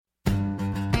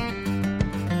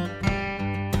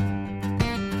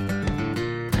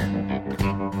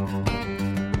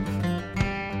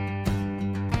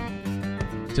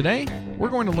Today, we're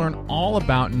going to learn all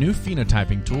about new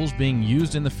phenotyping tools being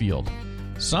used in the field.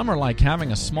 Some are like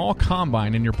having a small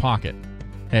combine in your pocket.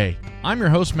 Hey, I'm your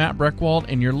host, Matt Breckwald,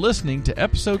 and you're listening to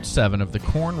Episode 7 of the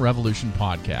Corn Revolution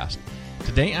podcast.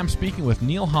 Today, I'm speaking with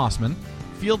Neil Hausman,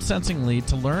 Field Sensing Lead,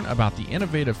 to learn about the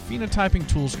innovative phenotyping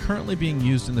tools currently being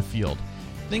used in the field.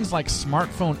 Things like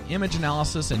smartphone image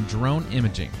analysis and drone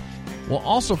imaging. We'll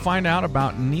also find out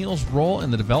about Neil's role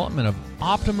in the development of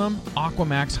Optimum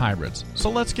Aquamax hybrids. So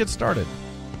let's get started.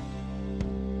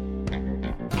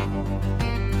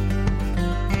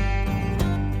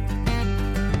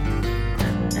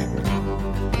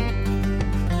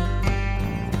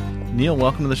 Neil,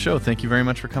 welcome to the show. Thank you very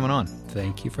much for coming on.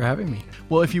 Thank you for having me.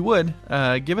 Well, if you would,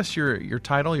 give us your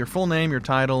title, your full name, your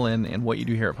title, and what you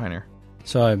do here at Pioneer.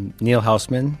 So I'm Neil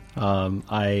Hausman.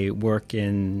 I work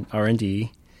in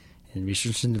R&D, in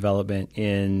research and development.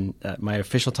 My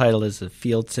official title is a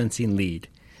Field Sensing Lead.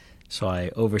 So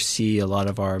I oversee a lot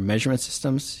of our measurement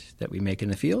systems that we make in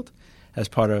the field as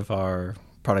part of our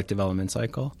product development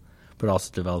cycle, but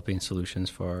also developing solutions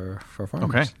for farmers.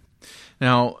 Okay.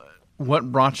 Now,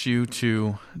 what brought you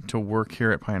to work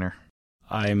here at Pioneer?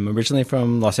 I'm originally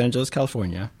from Los Angeles,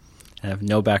 California. I have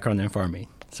no background in farming.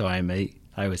 So I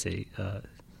was a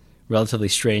relatively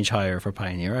strange hire for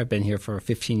Pioneer. I've been here for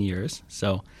 15 years.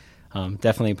 So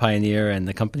definitely Pioneer, and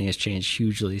the company has changed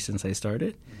hugely since I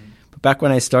started. Mm-hmm. But back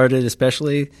when I started,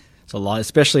 especially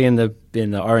in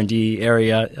the R&D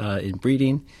area in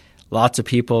breeding, lots of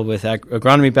people with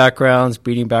agronomy backgrounds,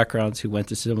 breeding backgrounds who went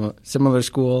to similar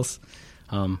schools,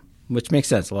 which makes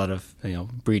sense. A lot of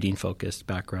breeding focused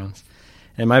backgrounds,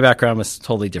 and my background was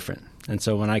totally different. And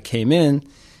so when I came in,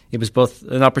 it was both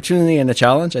an opportunity and a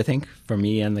challenge, I think, for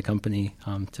me and the company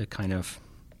to kind of.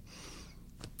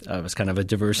 It was kind of a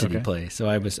diversity play. So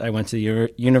I went to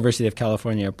the University of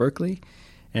California at Berkeley,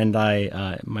 and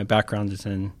my background is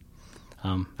in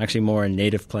actually more in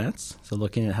native plants. So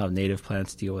looking at how native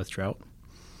plants deal with drought,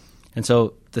 and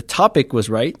so the topic was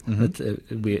right.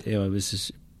 Mm-hmm. It was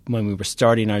just when we were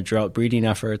starting our drought breeding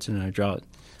efforts and our drought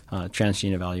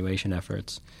transgene evaluation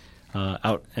efforts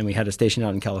out, and we had a station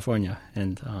out in California,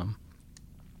 and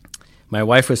my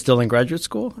wife was still in graduate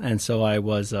school, and so I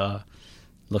was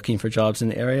looking for jobs in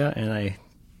the area, and I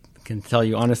can tell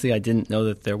you honestly, I didn't know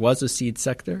that there was a seed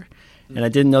sector, and I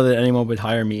didn't know that anyone would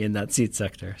hire me in that seed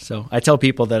sector. So I tell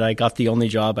people that I got the only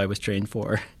job I was trained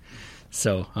for.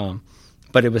 So,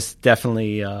 but it was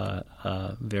definitely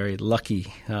very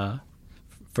lucky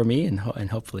for me and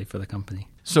hopefully for the company.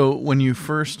 So when you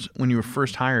were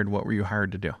first hired, what were you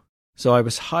hired to do? So I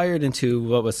was hired into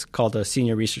what was called a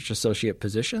senior research associate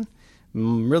position.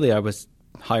 Really, I was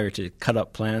hired to cut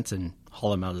up plants and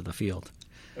haul them out of the field.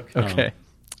 Okay.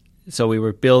 So we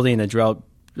were building a drought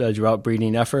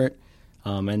breeding effort,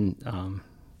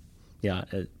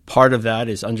 part of that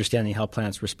is understanding how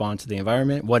plants respond to the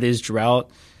environment. What is drought?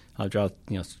 Drought,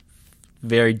 is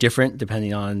very different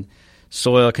depending on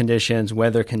soil conditions,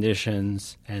 weather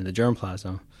conditions, and the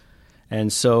germplasm.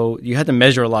 And so you had to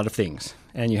measure a lot of things,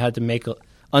 and you had to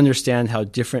understand how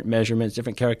different measurements,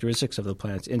 different characteristics of the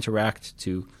plants interact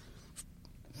to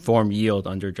form yield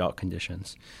under drought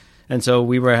conditions. And so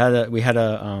we had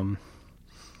a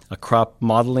crop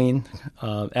modeling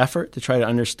effort to try to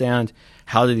understand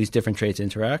how do these different traits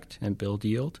interact and build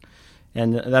yield.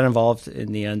 And that involved,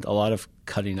 in the end, a lot of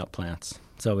cutting up plants.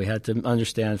 So we had to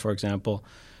understand, for example,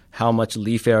 how much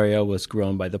leaf area was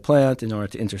grown by the plant in order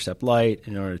to intercept light,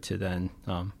 in order to then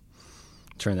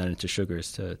turn that into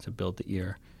sugars to build the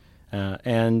ear.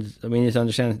 And we need to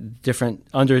understand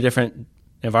under different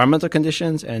environmental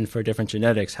conditions and for different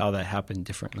genetics, how that happened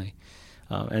differently.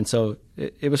 And so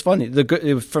it was funny.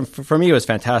 For me, it was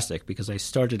fantastic because I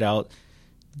started out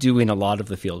doing a lot of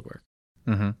the field work.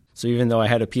 Mm-hmm. So even though I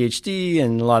had a PhD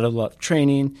and a lot of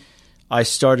training, I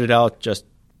started out just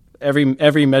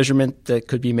every measurement that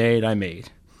could be made, I made.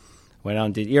 Went out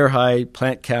and did ear height,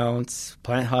 plant counts,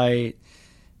 plant height,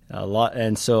 a lot.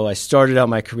 And so I started out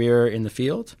my career in the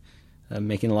field,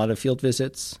 making a lot of field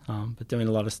visits, but doing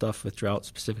a lot of stuff with drought,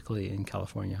 specifically in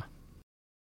California.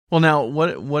 Well, now,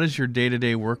 what does your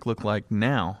day-to-day work look like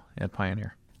now at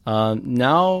Pioneer?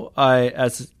 Now,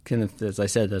 as I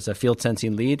said, as a field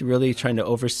sensing lead, really trying to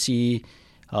oversee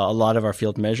a lot of our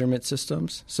field measurement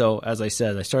systems. So, as I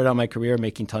said, I started out my career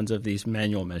making tons of these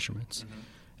manual measurements.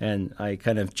 Mm-hmm. And I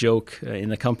kind of joke in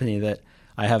the company that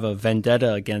I have a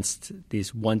vendetta against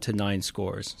these 1 to 9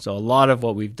 scores. So a lot of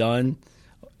what we've done,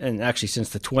 and actually since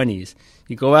the 20s,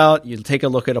 you go out, you take a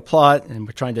look at a plot, and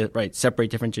we're trying to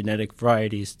separate different genetic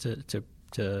varieties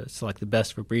to select the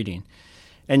best for breeding.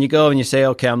 And you go and you say,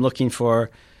 okay, I'm looking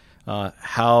for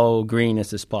how green is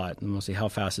this plot, and mostly how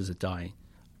fast is it dying.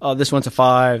 oh, this one's a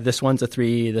 5, this one's a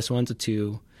 3, this one's a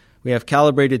 2. We have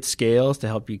calibrated scales to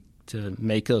help you to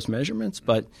make those measurements,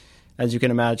 but as you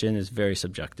can imagine, it's very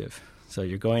subjective. So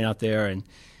you're going out there, and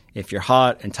if you're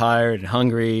hot and tired and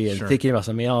hungry and thinking about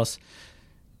something else,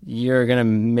 you're going to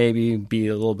maybe be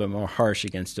a little bit more harsh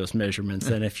against those measurements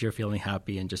than if you're feeling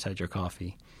happy and just had your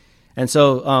coffee. And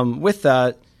so with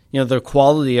that, the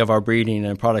quality of our breeding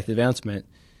and product advancement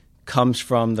comes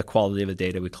from the quality of the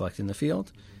data we collect in the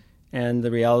field. And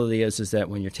the reality is that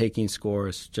when you're taking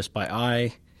scores just by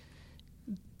eye,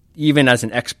 even as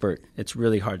an expert, it's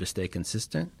really hard to stay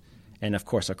consistent. And of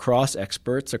course, across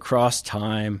experts, across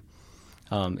time,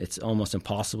 it's almost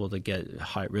impossible to get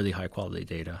really high quality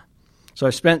data. So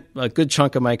I've spent a good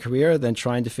chunk of my career then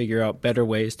trying to figure out better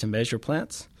ways to measure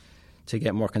plants, to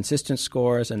get more consistent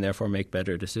scores and therefore make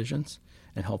better decisions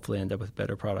and hopefully end up with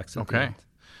better products at the end.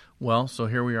 Well, so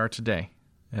here we are today,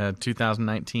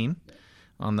 2019,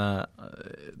 on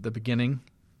the beginning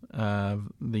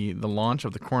of the launch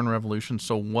of the corn revolution.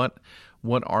 So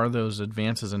what are those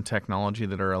advances in technology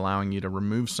that are allowing you to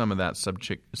remove some of that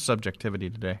subjectivity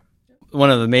today? One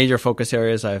of the major focus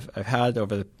areas I've had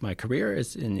over my career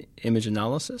is in image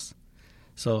analysis.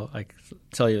 So I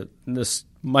tell you this.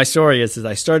 My story is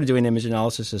I started doing image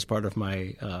analysis as part of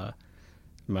my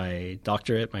my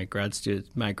doctorate, my grad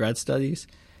studies,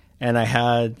 and I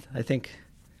had, I think,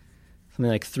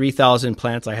 something like 3,000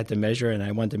 plants I had to measure, and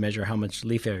I wanted to measure how much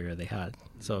leaf area they had.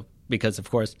 So because of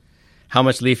course, how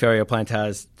much leaf area a plant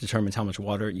has determines how much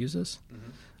water it uses.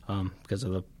 Because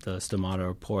of the stomata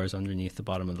or pores underneath the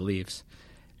bottom of the leaves.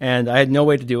 And I had no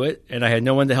way to do it, and I had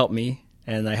no one to help me,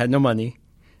 and I had no money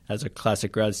as a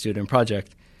classic grad student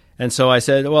project. And so I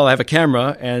said, well, I have a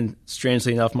camera, and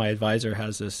strangely enough, my advisor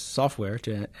has this software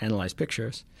to analyze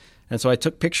pictures. And so I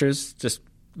took pictures just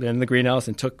in the greenhouse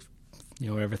and took,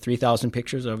 3,000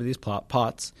 pictures over these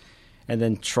pots, and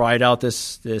then tried out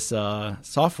this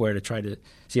software to try to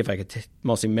see if I could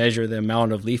mostly measure the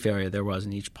amount of leaf area there was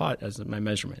in each pot as my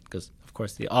measurement. Because, of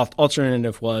course, the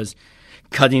alternative was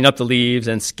cutting up the leaves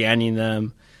and scanning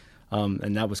them,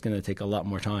 and that was going to take a lot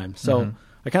more time. So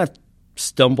I kind of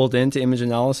stumbled into image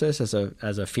analysis as a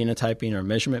phenotyping or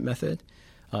measurement method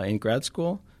in grad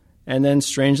school. And then,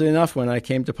 strangely enough, when I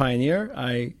came to Pioneer,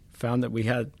 I found that we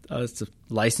had a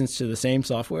license to the same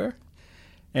software.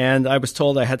 And I was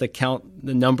told I had to count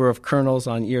the number of kernels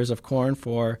on ears of corn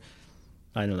for,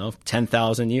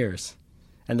 10,000 ears.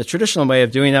 And the traditional way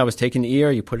of doing that was taking the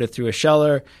ear, you put it through a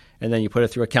sheller, and then you put it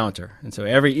through a counter. And so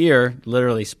every ear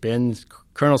literally spins,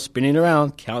 kernels spinning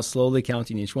around, slowly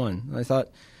counting each one. And I thought,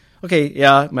 okay,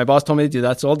 yeah, my boss told me to do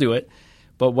that, so I'll do it.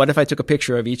 But what if I took a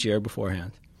picture of each ear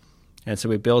beforehand? And so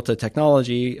we built a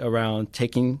technology around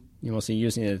taking, mostly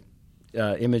using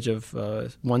an image of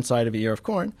one side of an ear of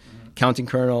corn, counting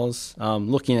kernels,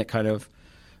 looking at kind of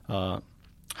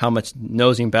how much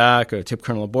nosing back or tip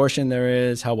kernel abortion there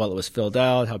is, how well it was filled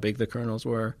out, how big the kernels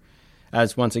were,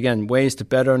 as, once again, ways to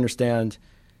better understand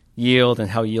yield and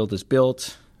how yield is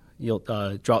built,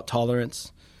 drought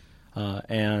tolerance,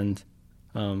 and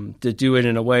to do it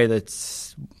in a way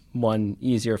that's, one,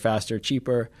 easier, faster,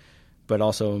 cheaper, but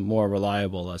also more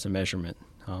reliable as a measurement.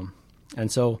 And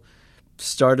so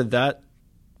started that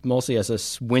mostly as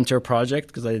a winter project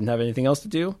because I didn't have anything else to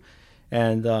do.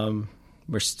 And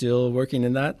we're still working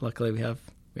in that. Luckily, we're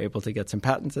able to get some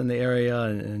patents in the area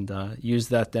and use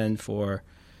that then for,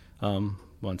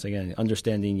 once again,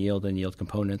 understanding yield and yield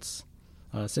components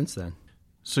since then.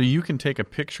 So you can take a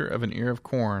picture of an ear of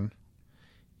corn,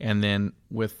 and then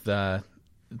with the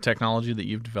technology that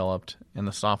you've developed and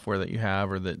the software that you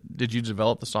have, did you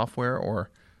develop the software or?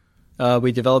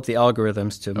 We developed the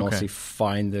algorithms to mostly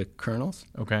find the kernels.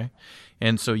 Okay.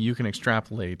 And so you can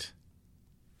extrapolate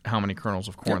how many kernels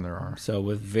of corn there are. So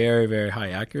with very, very high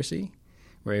accuracy,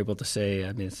 we're able to say,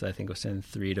 I think it was in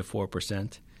 3 to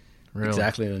 4%,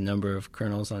 exactly the number of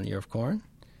kernels on the ear of corn.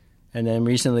 And then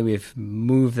recently we've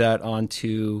moved that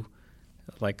onto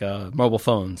mobile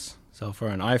phones. So for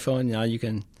an iPhone, now you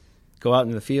can go out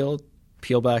in the field,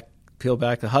 peel back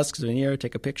the husks of an ear,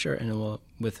 take a picture, and it will,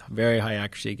 with very high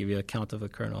accuracy, give you a count of the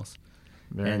kernels.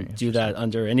 And do that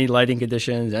under any lighting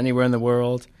conditions, anywhere in the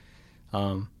world.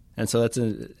 And so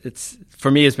it's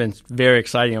for me, it's been very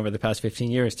exciting over the past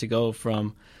 15 years to go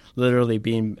from literally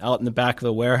being out in the back of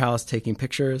the warehouse taking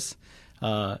pictures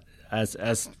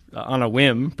as on a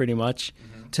whim, pretty much,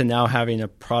 to now having a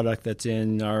product that's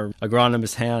in our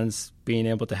agronomist hands, being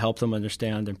able to help them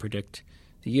understand and predict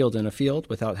the yield in a field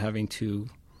without having to,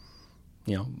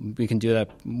 we can do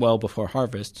that well before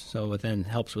harvest. So it then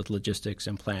helps with logistics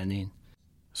and planning.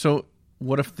 So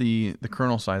what if the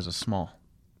kernel size is small?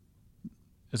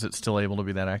 Is it still able to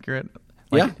be that accurate?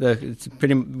 It's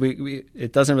pretty.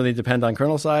 It doesn't really depend on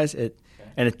kernel size.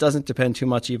 And it doesn't depend too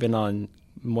much even on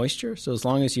moisture. So as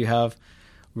long as you have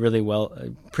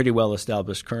pretty well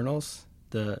established kernels,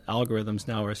 the algorithms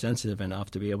now are sensitive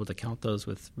enough to be able to count those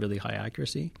with really high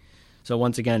accuracy. So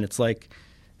once again, it's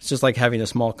just like having a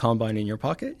small combine in your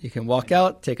pocket. You can walk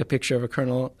out, take a picture of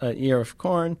an ear of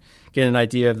corn, get an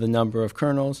idea of the number of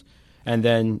kernels, and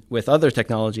then with other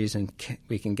technologies,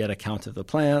 we can get a count of the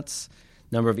plants,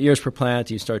 number of ears per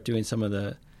plant. You start doing some of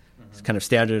the kind of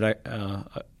standard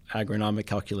agronomic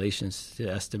calculations to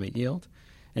estimate yield,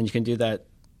 and you can do that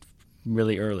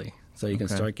really early. So you can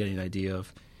start getting an idea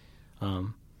of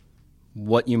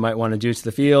what you might want to do to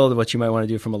the field, what you might want to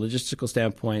do from a logistical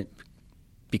standpoint,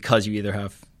 because you either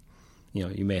have,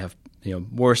 you may have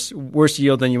worse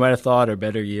yield than you might have thought, or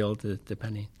better yield,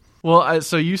 depending. Well,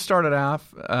 so you started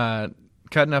off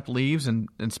cutting up leaves and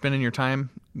spending your time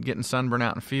getting sunburn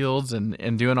out in fields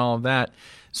and doing all of that.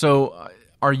 So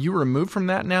are you removed from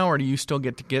that now, or do you still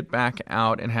get back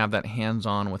out and have that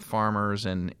hands-on with farmers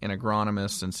and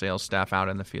agronomists and sales staff out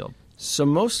in the field? So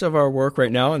most of our work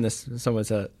right now, and this is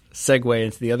somewhat a segue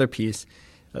into the other piece,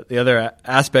 the other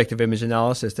aspect of image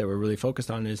analysis that we're really focused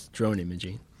on is drone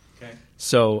imaging. Okay.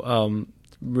 So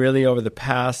really over the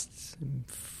past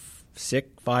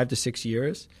 5 to 6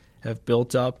 years have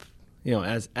built up,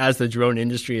 as the drone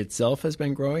industry itself has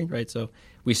been growing, right? So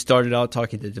we started out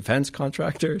talking to defense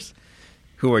contractors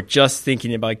who were just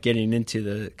thinking about getting into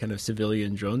the kind of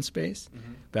civilian drone space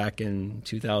back in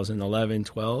 2011,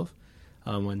 12,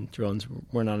 when drones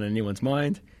weren't on anyone's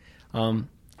mind.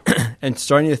 And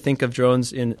starting to think of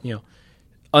drones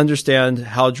understand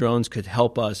how drones could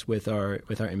help us with our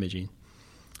imaging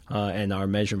and our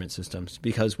measurement systems.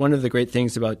 Because one of the great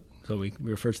things so we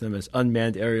refer to them as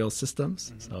unmanned aerial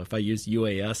systems. So if I use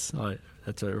UAS,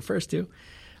 that's what it refers to.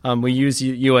 We use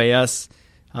UAS.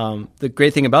 The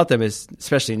great thing about them is,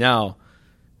 especially now,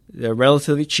 they're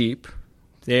relatively cheap.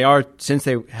 Since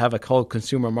they have a whole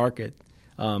consumer market,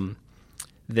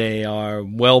 they are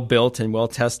well built and well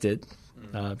tested.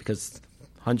 Because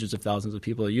hundreds of thousands of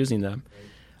people are using them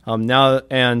now,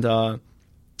 and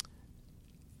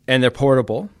they're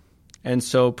portable, and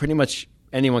so pretty much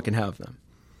anyone can have them,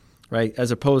 right?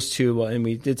 As opposed to, and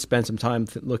we did spend some time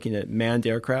looking at manned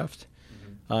aircraft,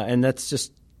 and that's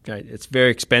just right. It's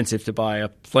very expensive to buy a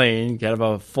plane, get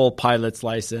a full pilot's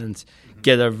license,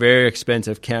 get a very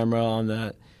expensive camera on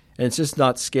that, and it's just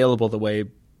not scalable the way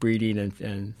breeding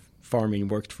and farming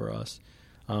worked for us.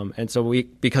 And so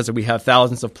because we have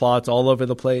thousands of plots all over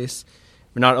the place,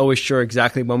 we're not always sure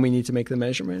exactly when we need to make the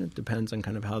measurement. It depends on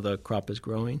kind of how the crop is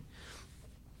growing.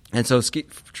 And so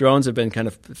drones have been kind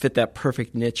of fit that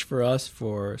perfect niche for us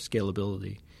for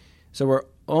scalability. So we're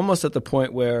almost at the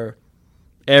point where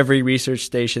every research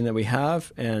station that we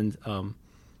have and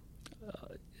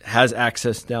has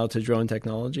access now to drone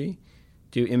technology,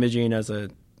 do imaging as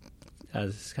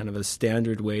kind of a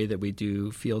standard way that we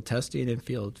do field testing and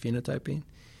field phenotyping.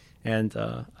 And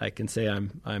I can say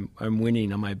I'm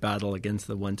winning on my battle against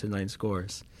the 1 to 9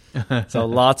 scores. So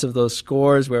lots of those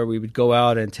scores where we would go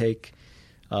out and take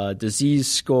disease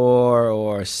score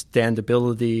or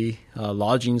standability,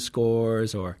 lodging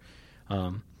scores, or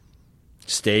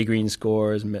staggering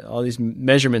scores, all these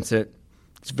measurements that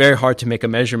it's very hard to make a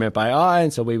measurement by eye,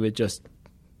 and so we would just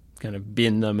kind of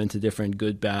bin them into different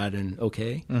good, bad, and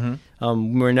okay.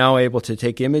 We're now able to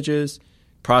take images,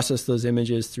 process those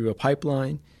images through a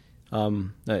pipeline,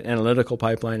 an analytical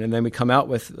pipeline, and then we come out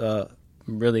with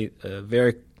really a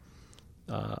very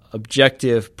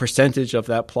objective percentage of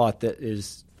that plot that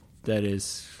is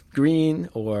green,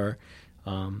 or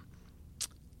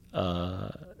the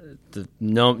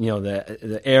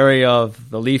area of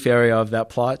the leaf area of that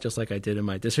plot, just like I did in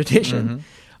my dissertation.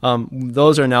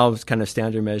 Those are now kind of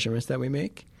standard measurements that we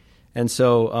make, and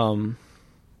so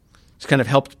it's kind of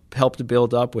helped to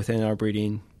build up within our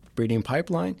breeding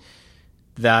pipeline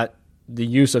that the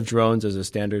use of drones as a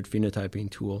standard phenotyping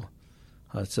tool,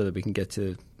 so that we can get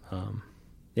to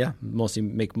mostly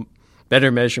make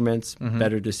better measurements,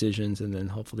 better decisions, and then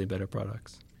hopefully better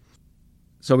products.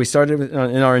 So we started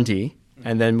in R&D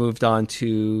and then moved on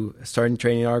to starting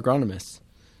training our agronomists.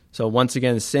 So once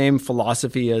again, the same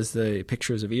philosophy as the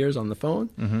pictures of ears on the phone.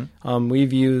 We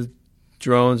view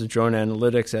drones and drone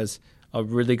analytics as a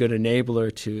really good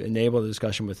enabler to enable the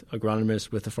discussion with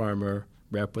agronomists, with the farmer,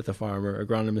 rep with the farmer,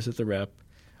 agronomist with the rep,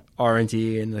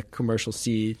 R&D and the commercial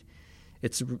seed.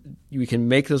 We can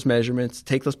make those measurements,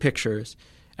 take those pictures,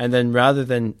 and then rather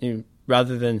than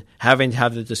having to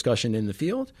have the discussion in the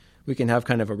field, we can have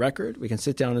kind of a record. We can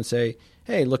sit down and say,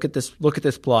 "Hey, look at this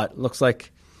plot. Looks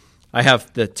like I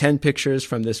have the 10 pictures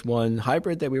from this one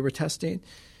hybrid that we were testing,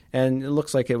 and it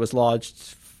looks like it was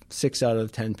lodged 6 out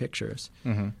of 10 pictures.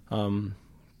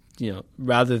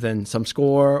 Rather than some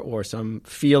score or some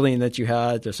feeling that you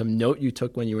had or some note you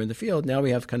took when you were in the field, now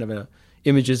we have kind of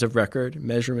images of record,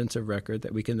 measurements of record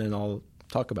that we can then all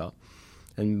talk about.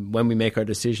 And when we make our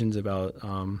decisions about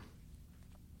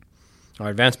our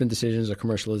advancement decisions or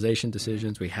commercialization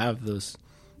decisions, we have those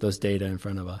data in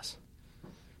front of us.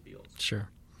 Sure.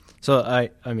 So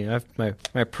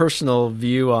my personal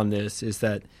view on this is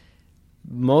that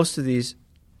most of these,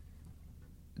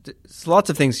 there's lots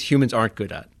of things humans aren't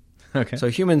good at. Okay. So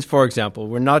humans, for example,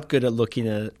 we're not good at looking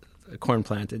at a corn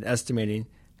plant and estimating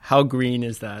how green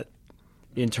is that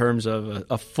in terms of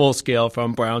a full scale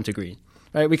from brown to green.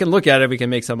 Right? We can look at it, we can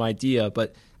make some idea,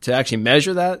 but to actually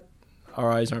measure that,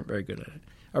 our eyes aren't very good at it.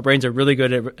 Our brains are really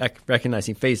good at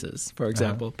recognizing faces, for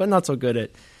example, but not so good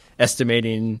at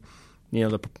estimating,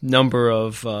 the number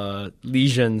of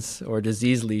lesions or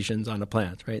disease lesions on a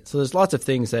plant. Right? So there's lots of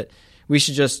things that we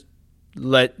should just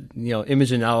let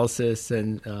image analysis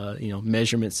and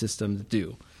measurement systems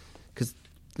do, because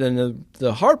then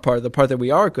the hard part, the part that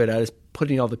we are good at, is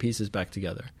putting all the pieces back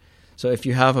together. So if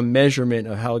you have a measurement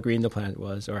of how green the plant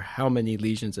was, or how many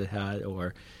lesions it had,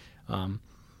 or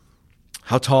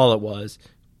how tall it was,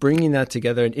 bringing that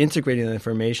together and integrating that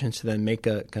information to then make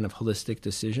a kind of holistic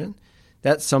decision,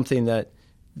 that's something that,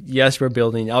 yes, we're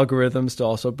building algorithms to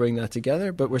also bring that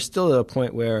together, but we're still at a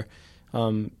point where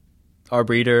our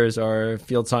breeders, our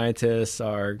field scientists,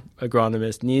 our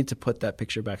agronomists need to put that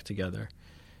picture back together.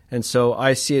 And so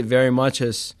I see it very much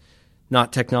as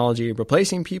not technology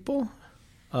replacing people,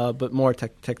 but more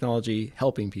technology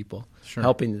helping people,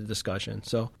 helping the discussion.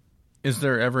 So, is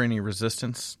there ever any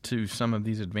resistance to some of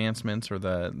these advancements or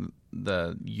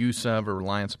the use of or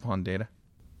reliance upon data?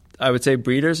 I would say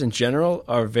breeders in general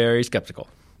are very skeptical.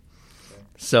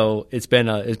 So it's been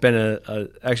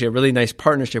actually a really nice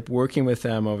partnership working with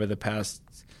them over the past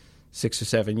 6 or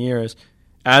 7 years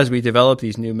as we develop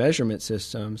these new measurement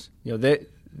systems.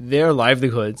 Their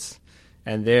livelihoods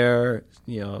and their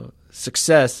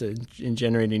success in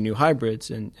generating new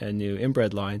hybrids and new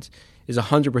inbred lines is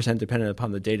 100% dependent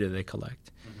upon the data they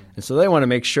collect. And so they want to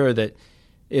make sure that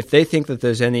if they think that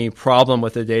there's any problem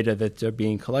with the data that are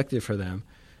being collected for them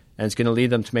and it's going to lead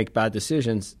them to make bad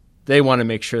decisions, they want to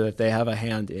make sure that they have a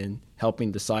hand in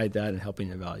helping decide that and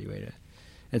helping evaluate it.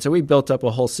 And so we built up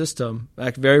a whole system,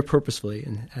 very purposefully,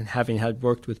 and having had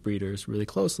worked with breeders really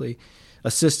closely,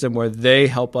 a system where they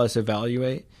help us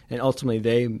evaluate, and ultimately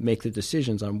they make the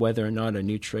decisions on whether or not a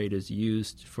new trait is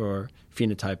used for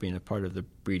phenotyping as part of the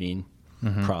breeding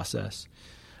process.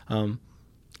 And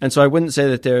so I wouldn't say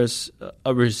that there's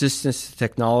a resistance to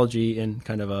technology in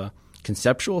kind of a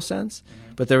conceptual sense,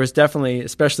 but there was definitely,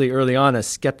 especially early on, a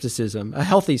skepticism, a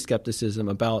healthy skepticism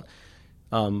about,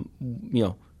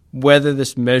 whether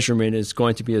this measurement is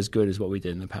going to be as good as what we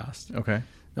did in the past. Okay.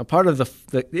 Now, part of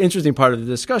the interesting part of the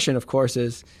discussion, of course,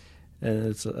 is, and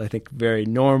it's, I think, very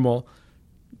normal,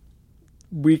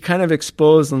 we kind of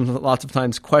expose lots of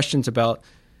times questions about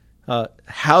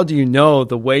how do you know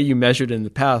the way you measured in the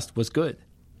past was good?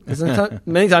 Because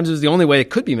many times it was the only way it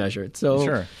could be measured.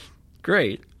 So,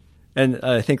 great. And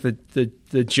I think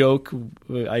the joke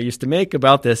I used to make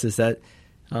about this is that,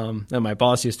 and my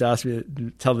boss used to ask me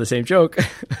to tell the same joke,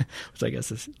 which I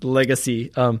guess is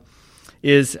legacy,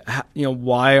 is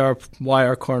why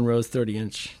are corn rows 30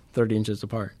 inches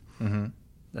apart? Mm-hmm.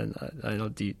 And I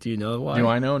don't. Do you know why? Do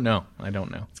I know? No, I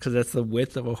don't know. It's because that's the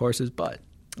width of a horse's butt.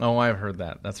 Oh, I've heard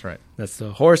that. That's right. That's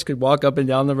the horse could walk up and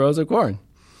down the rows of corn,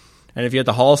 and if you had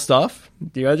to haul stuff,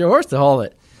 you had your horse to haul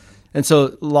it. And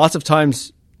so lots of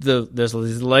times there's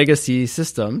these legacy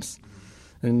systems,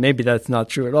 and maybe that's not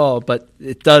true at all, but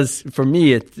it does, for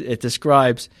me, it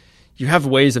describes you have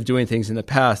ways of doing things in the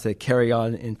past that carry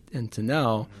on into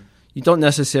now. You don't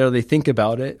necessarily think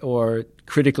about it or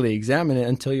critically examine it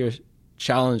until you're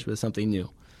challenged with something new.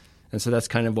 And so that's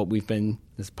kind of what we've been,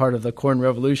 as part of the corn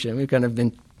revolution, we've kind of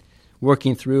been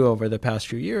working through over the past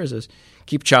few years, is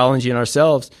keep challenging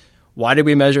ourselves. Why did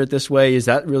we measure it this way? Is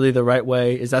that really the right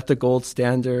way? Is that the gold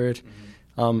standard?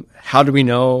 How do we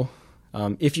know?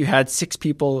 If you had 6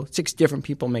 different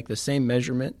people make the same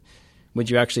measurement, would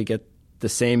you actually get the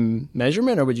same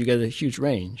measurement, or would you get a huge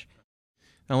range?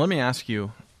 Now, let me ask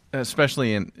you,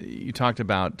 especially you talked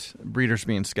about breeders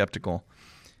being skeptical.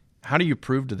 How do you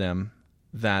prove to them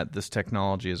that this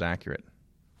technology is accurate?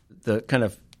 The kind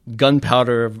of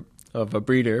gunpowder of a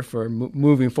breeder for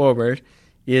moving forward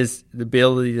is the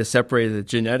ability to separate the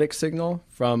genetic signal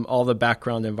from all the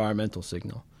background environmental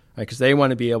signal, right? Because they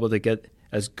want to be able to get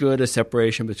as good a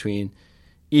separation between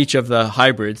each of the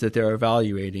hybrids that they're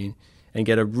evaluating and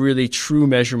get a really true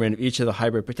measurement of each of the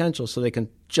hybrid potentials, so they can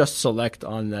just select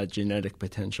on that genetic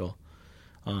potential.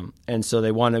 And so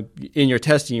they want to, in your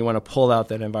testing, you want to pull out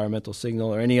that environmental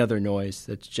signal or any other noise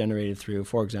that's generated through,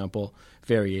 for example,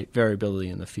 variability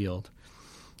in the field.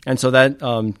 And so that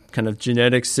kind of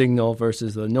genetic signal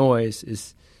versus the noise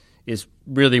is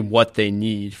really what they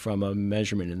need from a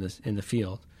measurement in the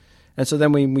field. And so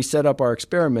then when we set up our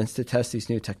experiments to test these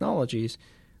new technologies,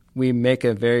 we make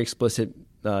a very explicit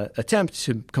attempt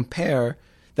to compare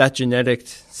that genetic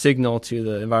signal to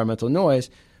the environmental noise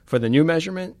for the new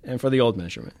measurement and for the old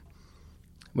measurement.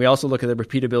 We also look at the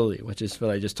repeatability, which is what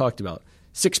I just talked about.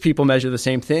 6 people measure the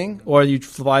same thing, or you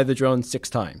fly the drone 6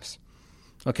 times.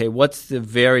 Okay, what's the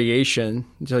variation?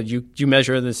 So you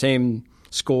measure the same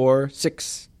score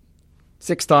six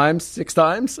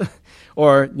times?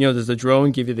 Or, does the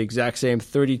drone give you the exact same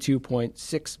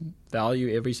 32.6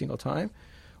 value every single time?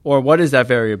 Or what is that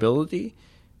variability?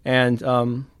 And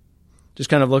just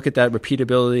kind of look at that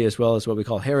repeatability as well as what we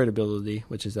call heritability,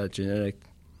 which is that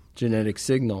genetic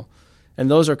signal. And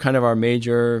those are kind of our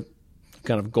major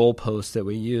kind of goalposts that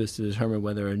we use to determine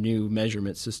whether a new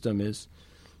measurement system is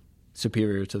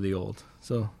superior to the old.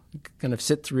 So kind of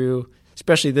sit through,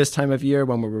 especially this time of year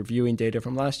when we're reviewing data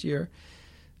from last year,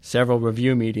 several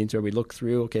review meetings where we look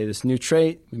through, okay, this new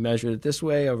trait, we measured it this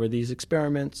way over these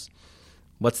experiments.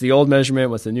 What's the old measurement?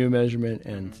 What's the new measurement?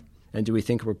 And do we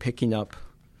think we're picking up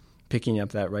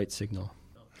that right signal?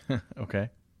 Okay.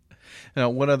 Now,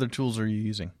 what other tools are you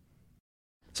using?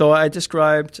 So I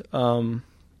described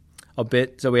a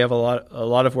bit. So we have a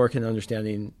lot of work in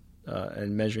understanding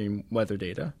and measuring weather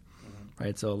data,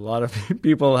 right? So a lot of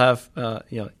people have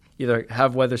either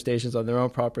have weather stations on their own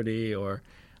property or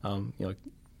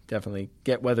definitely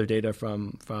get weather data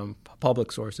from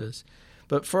public sources.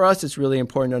 But for us, it's really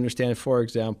important to understand, for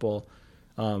example,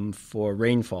 for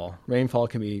rainfall. Rainfall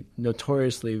can be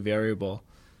notoriously variable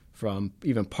from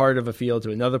even part of a field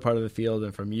to another part of the field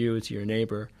and from you to your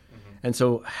neighbor. And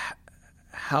so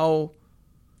how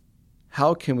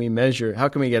can we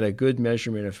get a good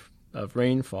measurement of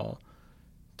rainfall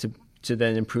to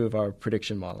then improve our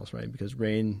prediction models, right? Because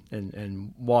rain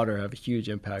and water have huge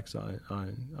impacts on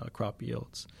crop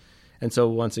yields. And so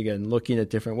once again, looking at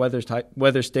different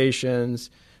weather stations,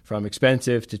 from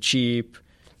expensive to cheap,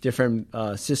 different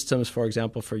systems, for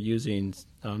example, for using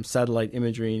satellite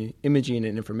imaging and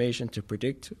information to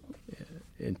predict,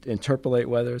 interpolate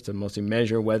weather, to mostly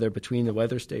measure weather between the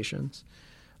weather stations.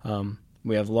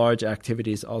 We have large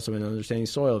activities also in understanding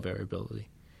soil variability,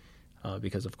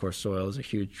 because, of course, soil is a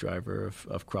huge driver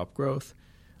of crop growth.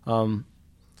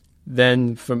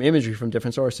 Then from imagery from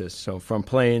different sources, so from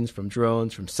planes, from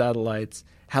drones, from satellites,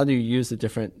 how do you use the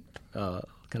different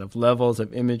kind of levels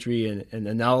of imagery and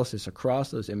analysis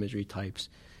across those imagery types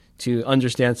to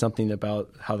understand something about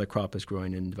how the crop is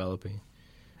growing and developing?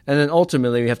 And then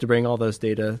ultimately, we have to bring all those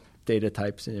data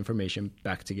types and information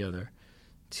back together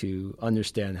to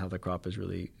understand how the crop is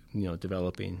really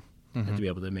developing and to be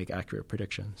able to make accurate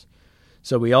predictions.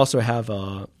 So we also have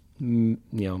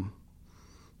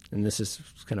and this is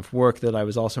kind of work that I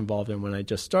was also involved in when I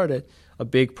just started, a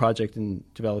big project in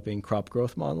developing crop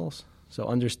growth models. So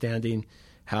understanding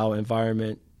how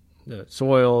environment, the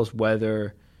soils,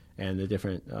 weather, and the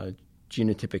different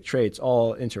genotypic traits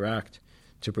all interact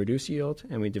to produce yield.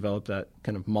 And we developed that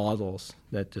kind of models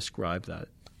that describe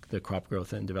the crop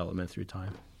growth and development through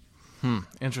time.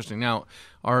 Interesting. Now,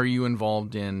 are you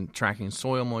involved in tracking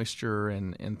soil moisture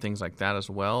and things like that as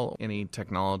well? Any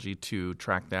technology to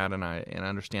track that and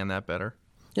understand that better?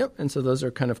 Yep. And so those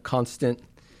are kind of constant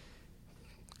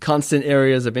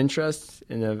areas of interest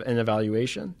in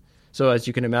evaluation. So as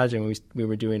you can imagine, when we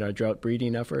were doing our drought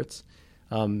breeding efforts,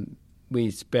 I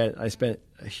spent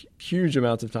a huge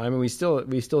amounts of time, and we still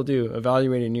do,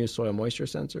 evaluating new soil moisture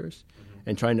sensors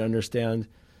and trying to understand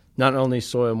not only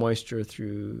soil moisture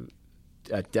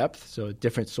at depth, so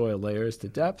different soil layers to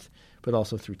depth, but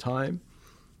also through time.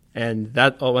 And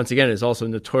that, once again, is also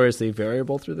notoriously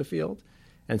variable through the field.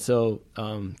 And so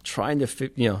trying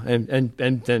to, and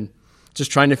then just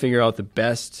trying to figure out the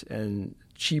best and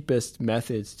cheapest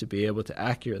methods to be able to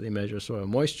accurately measure soil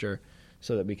moisture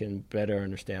so that we can better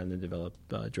understand and develop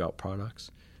drought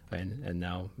products. And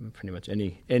now pretty much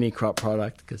any crop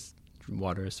product, because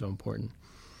water is so important.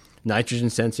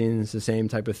 Nitrogen sensing is the same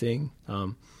type of thing.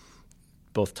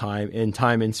 Both time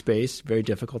and space, very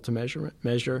difficult to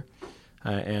measure,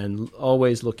 and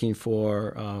always looking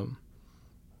for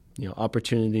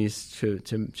opportunities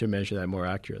to measure that more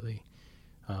accurately.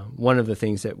 One of the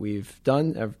things that we've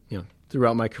done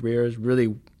throughout my career is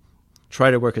really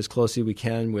try to work as closely as we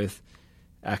can with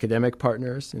academic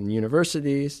partners and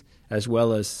universities, as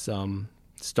well as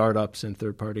startups and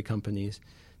third-party companies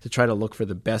to try to look for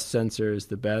the best sensors,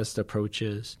 the best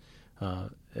approaches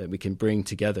that we can bring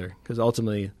together. Because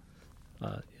ultimately,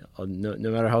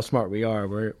 no matter how smart we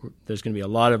are, there's going to be a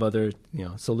lot of other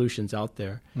solutions out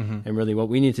there. Mm-hmm. And really what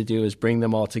we need to do is bring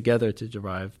them all together to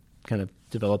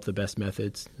develop the best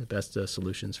methods, the best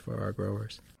solutions for our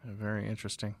growers. Very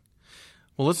interesting.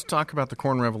 Well, let's talk about the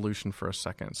corn revolution for a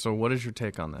second. So what is your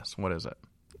take on this? What is it?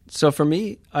 So for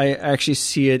me, I actually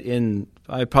see it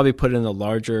I probably put it in the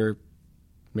larger,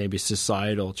 maybe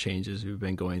societal changes we've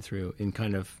been going through in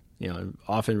kind of,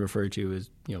 often referred to as,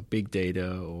 big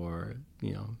data or,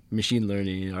 machine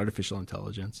learning and artificial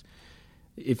intelligence.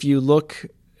 If you look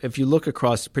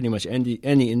across pretty much any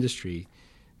industry,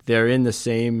 they're in the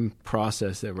same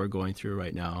process that we're going through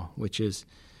right now, which is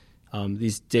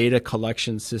these data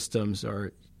collection systems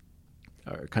are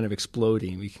kind of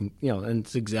exploding. We can, and an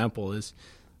example is,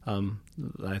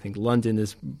 I think London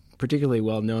is particularly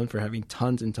well known for having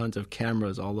tons and tons of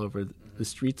cameras all over the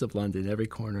streets of London, every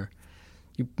corner.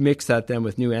 You mix that then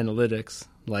with new analytics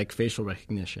like facial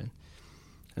recognition,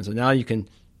 and so now you can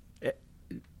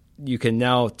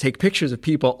now take pictures of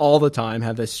people all the time,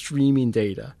 have this streaming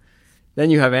data. Then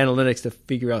you have analytics to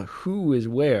figure out who is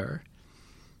where,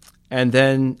 and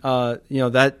then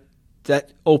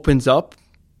that opens up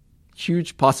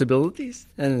huge possibilities,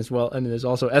 and as well, there's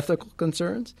also ethical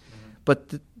concerns. Mm-hmm.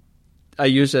 But I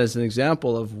use it as an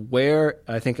example of where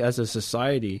I think as a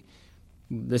society,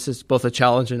 this is both a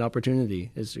challenge and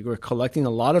opportunity. Is we're collecting a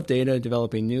lot of data,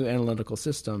 developing new analytical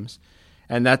systems,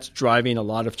 and that's driving a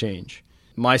lot of change.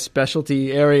 My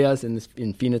specialty areas in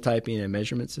phenotyping and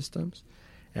measurement systems,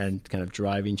 and kind of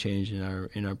driving change in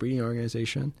our breeding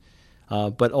organization.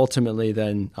 But ultimately,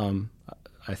 then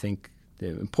I think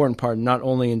the important part, not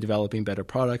only in developing better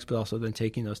products, but also then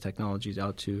taking those technologies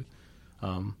out to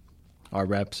our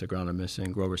reps, agronomists,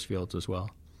 and growers' fields as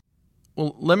well.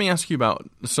 Well, let me ask you about,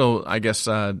 so I guess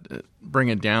bring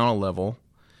it down a level.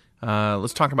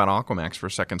 Let's talk about Aquamax for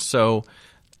a second. So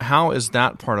how is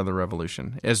that part of the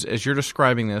revolution? As you're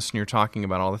describing this and you're talking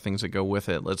about all the things that go with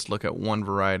it, let's look at one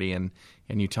variety and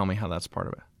you tell me how that's part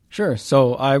of it. Sure.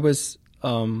 So I was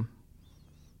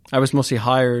mostly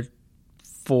hired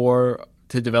to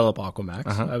develop Aquamax.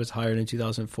 Uh-huh. I was hired in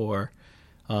 2004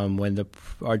 when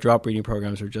our drought breeding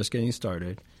programs were just getting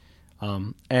started.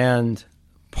 And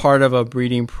part of a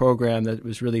breeding program that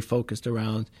was really focused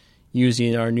around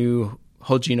using our new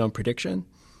whole genome prediction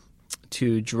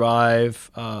to drive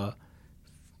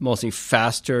mostly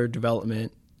faster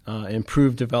development,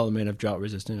 improved development of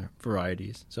drought-resistant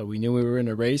varieties. So we knew we were in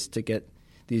a race to get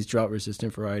these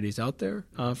drought-resistant varieties out there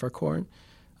for corn.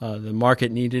 The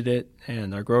market needed it,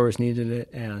 and our growers needed it,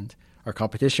 and our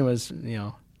competition was,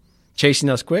 chasing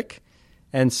us quick.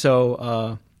 And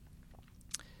so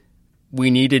we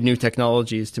needed new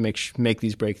technologies to make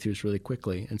these breakthroughs really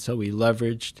quickly. And so we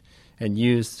leveraged and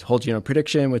used whole genome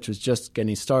prediction, which was just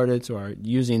getting started. So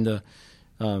using the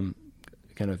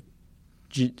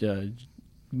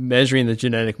measuring the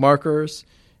genetic markers,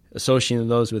 associating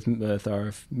those with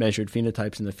our measured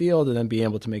phenotypes in the field, and then being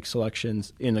able to make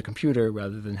selections in the computer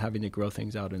rather than having to grow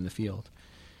things out in the field.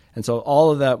 And so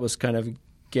all of that was kind of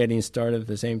getting started at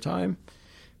the same time.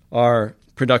 Our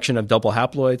production of double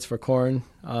haploids for corn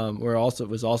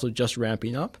was also just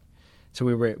ramping up. So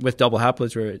with double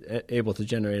haploids, we were able to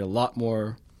generate a lot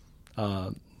more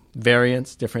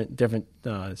variants, different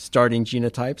starting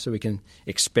genotypes, so we can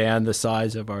expand the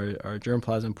size of our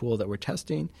germplasm pool that we're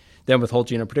testing. Then with whole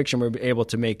genome prediction, we're able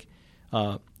to make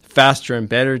faster and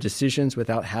better decisions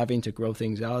without having to grow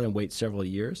things out and wait several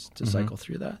years to mm-hmm. cycle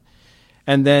through that.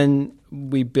 And then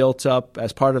we built up,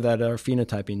 as part of that, our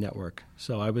phenotyping network.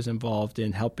 So I was involved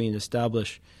in helping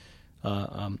establish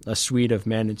a suite of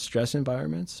managed stress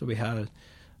environments. So we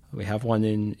have one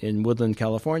in Woodland,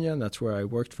 California, and that's where I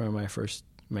worked for my first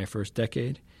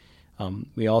decade.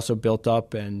 We also built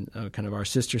up kind of our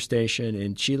sister station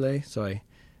in Chile. So I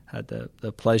had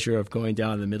the pleasure of going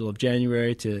down in the middle of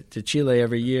January to Chile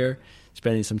every year,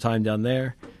 spending some time down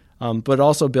there. But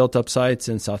also built up sites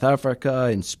in South Africa,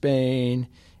 in Spain,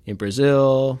 in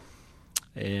Brazil,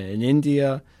 in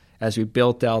India, as we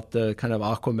built out the kind of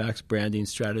Aquamax branding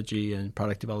strategy and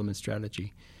product development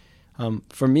strategy.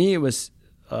 For me, it was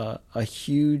a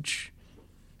huge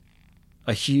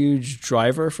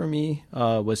driver for me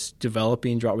was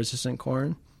developing drought-resistant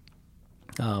corn.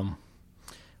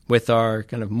 With our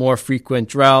kind of more frequent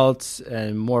droughts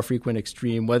and more frequent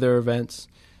extreme weather events,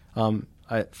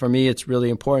 for me, it's really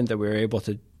important that we're able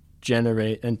to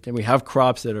generate, and we have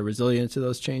crops that are resilient to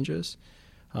those changes.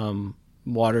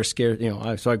 Water scarce,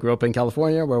 so I grew up in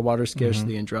California where water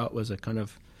scarcity mm-hmm. and drought was a kind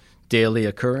of daily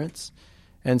occurrence.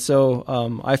 And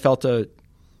so I felt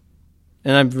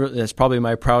that's probably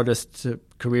my proudest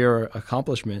career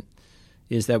accomplishment,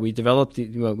 is that we developed,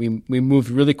 we moved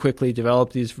really quickly,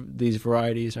 developed these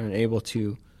varieties, and are able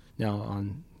to now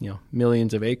on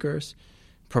millions of acres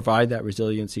provide that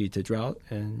resiliency to drought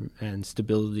and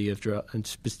stability of drought and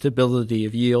stability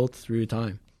of yield through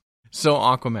time. So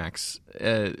Aquamax,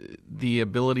 the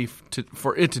ability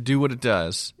for it to do what it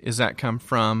does, is that come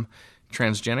from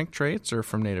transgenic traits or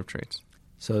from native traits?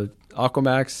 So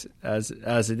Aquamax,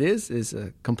 as it is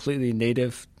a completely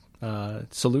native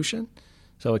solution.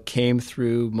 So it came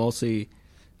through mostly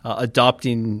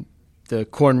adopting the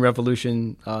corn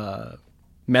revolution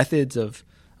methods of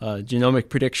genomic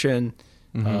prediction,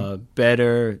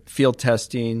 better field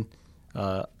testing,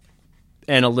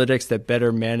 analytics that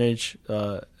better manage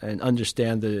and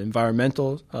understand the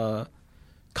environmental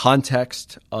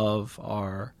context of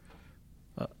our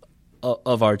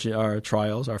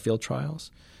trials, our field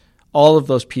trials. All of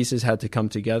those pieces had to come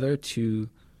together to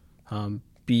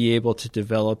be able to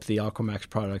develop the Aquamax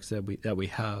products that we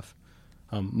have.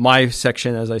 My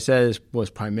section, as I said, was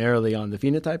primarily on the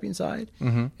phenotyping side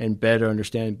and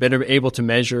better able to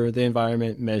measure the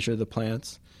environment, measure the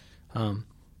plants,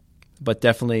 but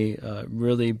definitely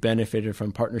really benefited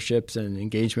from partnerships and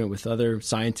engagement with other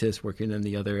scientists working in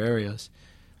the other areas.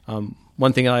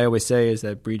 One thing I always say is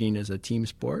that breeding is a team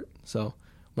sport. So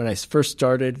when I first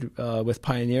started with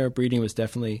Pioneer, breeding was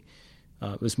definitely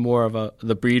was more of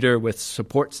the breeder with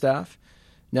support staff.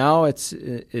 Now it's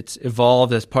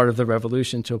evolved as part of the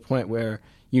revolution to a point where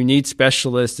you need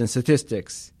specialists in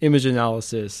statistics, image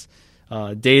analysis,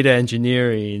 data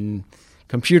engineering,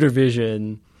 computer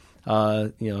vision,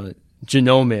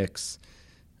 genomics.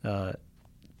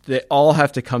 They all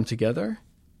have to come together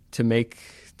to make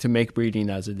breeding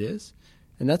as it is.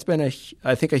 And that's been,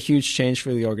 I think, a huge change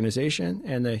for the organization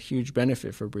and a huge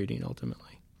benefit for breeding ultimately.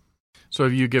 So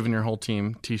have you given your whole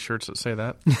team T-shirts that say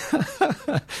that?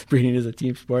 Breeding is a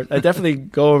team sport. I definitely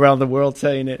go around the world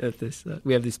saying it at this.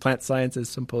 We have these plant sciences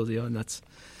symposia, and that's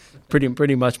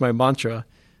pretty much my mantra.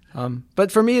 But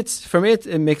for me,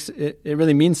 it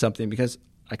really means something because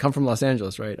I come from Los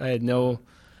Angeles, right?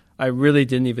 I really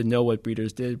didn't even know what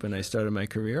breeders did when I started my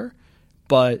career,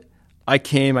 but I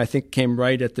came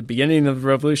right at the beginning of the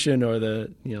revolution or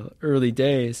the early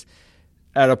days,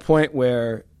 at a point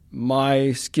where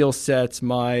my skill sets,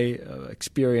 my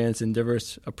experience and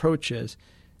diverse approaches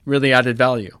really added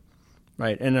value,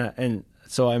 right? And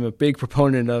so I'm a big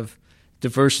proponent of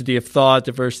diversity of thought,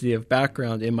 diversity of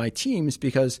background in my teams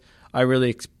because I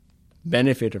really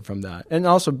benefited from that, and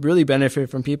also really benefited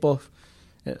from people,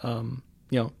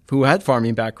 who had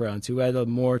farming backgrounds, who had a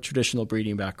more traditional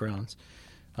breeding backgrounds.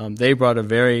 They brought a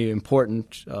very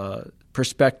important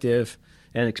perspective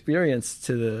and experience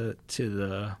to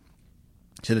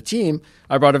the team.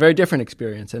 I brought a very different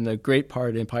experience, and the great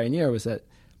part in Pioneer was that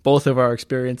both of our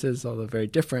experiences, although very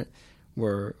different,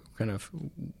 were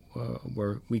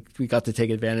we got to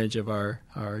take advantage of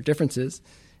our differences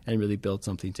and really build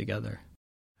something together.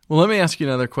 Well, let me ask you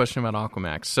another question about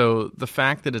Aquamax. So the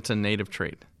fact that it's a native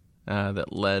trait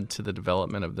that led to the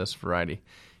development of this variety,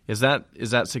 is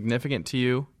that significant to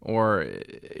you, or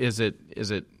is it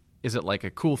like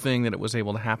a cool thing that it was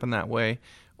able to happen that way?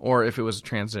 Or if it was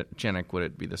transgenic, would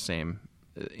it be the same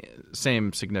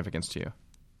significance to you?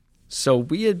 So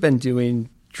we had been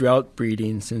doing drought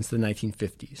breeding since the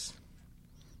 1950s,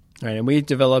 right? And we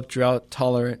developed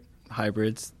drought-tolerant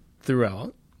hybrids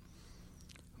throughout.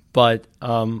 But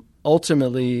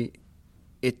ultimately,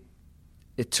 it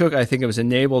took. I think it was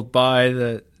enabled by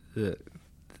the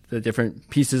different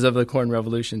pieces of the corn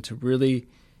revolution to really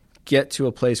get to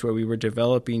a place where we were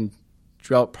developing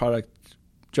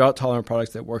drought-tolerant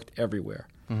products that worked everywhere.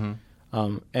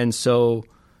 And so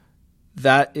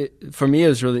that, for me,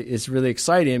 is really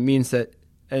exciting. It means that,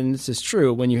 and this is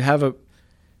true, when you have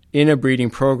in a breeding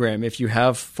program, if you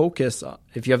have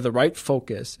the right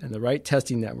focus and the right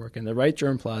testing network and the right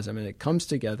germplasm, and it comes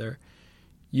together,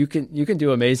 you can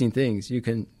do amazing things. You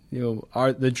can,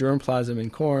 the germplasm in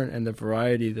corn and the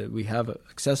variety that we have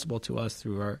accessible to us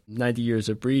through our 90 years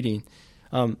of breeding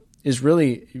is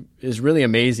really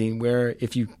amazing. Where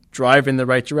if you drive in the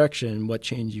right direction, what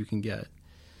change you can get.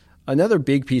 Another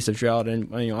big piece of drought,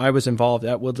 and I was involved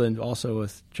at Woodland also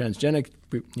with transgenic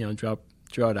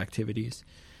drought activities.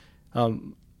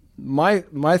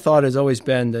 My thought has always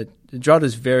been that the drought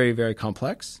is very, very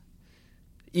complex.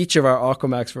 Each of our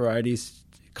Aquamax varieties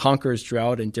conquers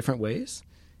drought in different ways,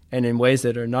 and in ways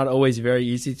that are not always very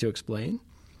easy to explain.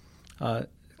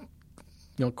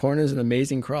 Corn is an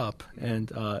amazing crop,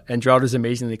 and drought is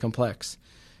amazingly complex.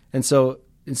 And so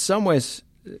in some ways,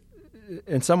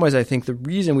 in some ways, I think the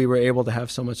reason we were able to have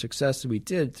so much success as we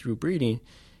did through breeding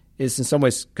is in some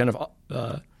ways kind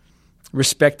of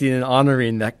respecting and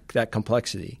honoring that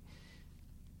complexity.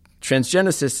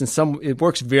 Transgenesis, it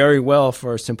works very well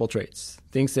for simple traits,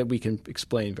 things that we can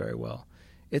explain very well.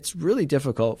 It's really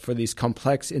difficult for these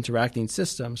complex interacting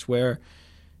systems where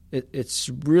it's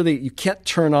really, you can't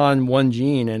turn on one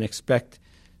gene and expect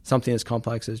something as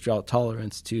complex as drought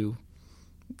tolerance to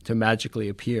magically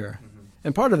appear. Mm-hmm.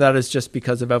 And part of that is just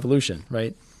because of evolution,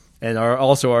 right? And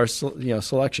our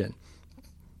selection.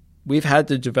 We've had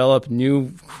to develop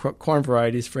new corn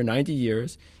varieties for 90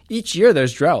 years. Each year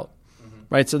there's drought,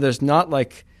 right? So there's not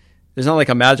like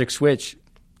a magic switch.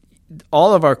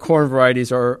 All of our corn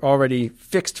varieties are already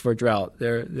fixed for drought.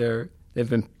 They've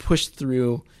been pushed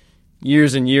through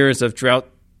years and years of drought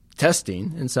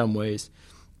testing in some ways.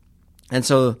 And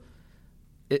so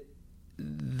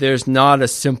there's not a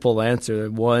simple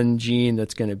answer, one gene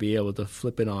that's going to be able to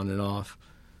flip it on and off.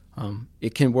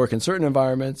 It can work in certain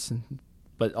environments,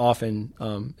 but often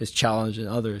is challenged in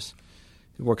others.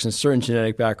 It works in certain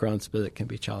genetic backgrounds, but it can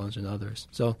be challenged in others.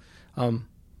 So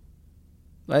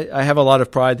I have a lot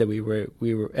of pride that we were,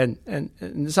 and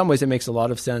in some ways it makes a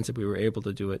lot of sense that we were able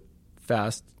to do it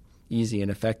fast, easy,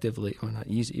 and effectively. Well, not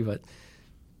easy, but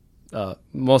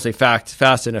mostly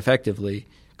fast and effectively,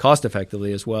 cost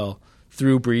effectively as well,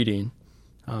 through breeding.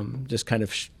 Just kind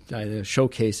of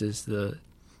showcases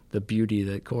the beauty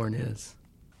that corn is.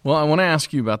 Well, I want to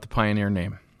ask you about the Pioneer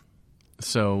name.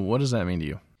 So what does that mean to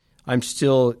you? I'm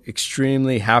still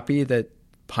extremely happy that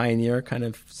Pioneer kind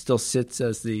of still sits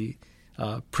as the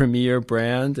premier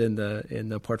brand in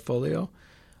the portfolio.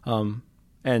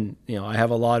 And I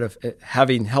have a lot of,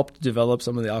 having helped develop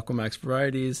some of the Aquamax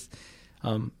varieties,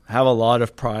 have a lot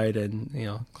of pride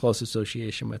and close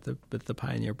association with the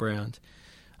Pioneer brand.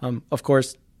 Of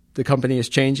course, the company is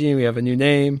changing. We have a new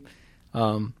name,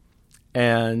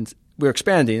 and we're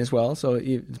expanding as well. So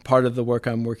part of the work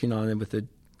I'm working on with the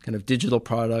kind of digital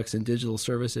products and digital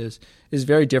services is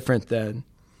very different than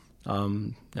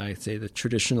I'd say the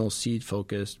traditional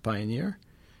seed-focused Pioneer,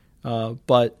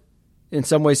 but in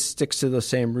some ways sticks to the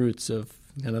same roots of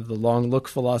kind of the long look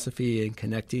philosophy and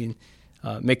connecting,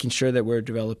 making sure that we're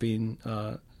developing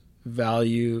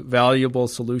valuable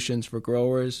solutions for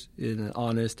growers in an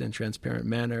honest and transparent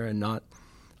manner, and not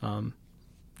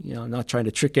trying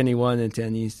to trick anyone into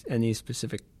any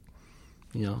specific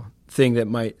thing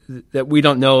that we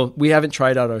don't know, we haven't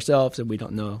tried out ourselves, and we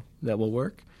don't know that will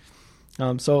work.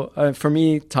 So for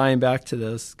me, tying back to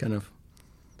those kind of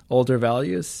older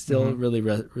values still really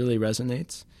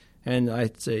resonates, and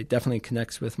I'd say definitely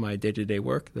connects with my day-to-day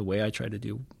work, the way I try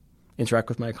to interact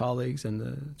with my colleagues, and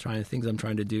the things I'm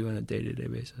trying to do on a day-to-day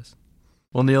basis.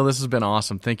 Well, Neil, this has been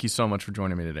awesome. Thank you so much for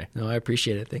joining me today. No, I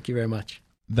appreciate it. Thank you very much.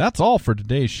 That's all for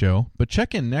today's show, but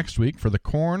check in next week for the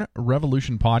Corn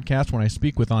Revolution podcast when I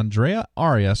speak with Andrea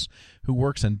Arias, who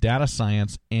works in data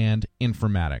science and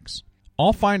informatics.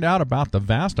 I'll find out about the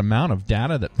vast amount of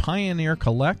data that Pioneer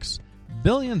collects,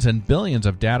 billions and billions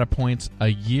of data points a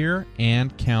year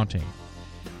and counting,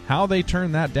 how they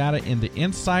turn that data into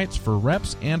insights for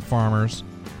reps and farmers,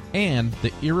 and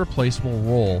the irreplaceable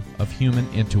role of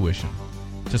human intuition.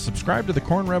 To subscribe to the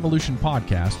Corn Revolution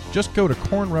podcast, just go to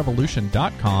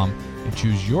cornrevolution.com and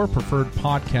choose your preferred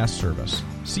podcast service.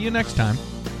 See you next time.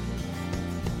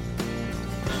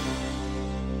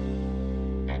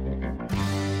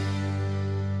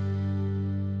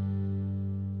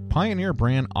 Pioneer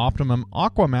brand Optimum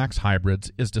Aquamax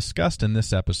hybrids is discussed in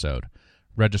this episode.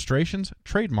 Registrations,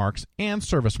 trademarks, and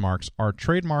service marks are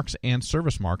trademarks and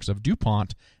service marks of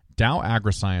DuPont, Dow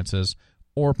AgroSciences,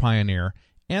 or Pioneer,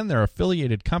 and their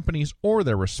affiliated companies or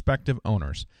their respective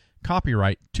owners.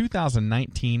 Copyright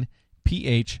 2019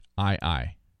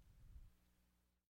 PHII.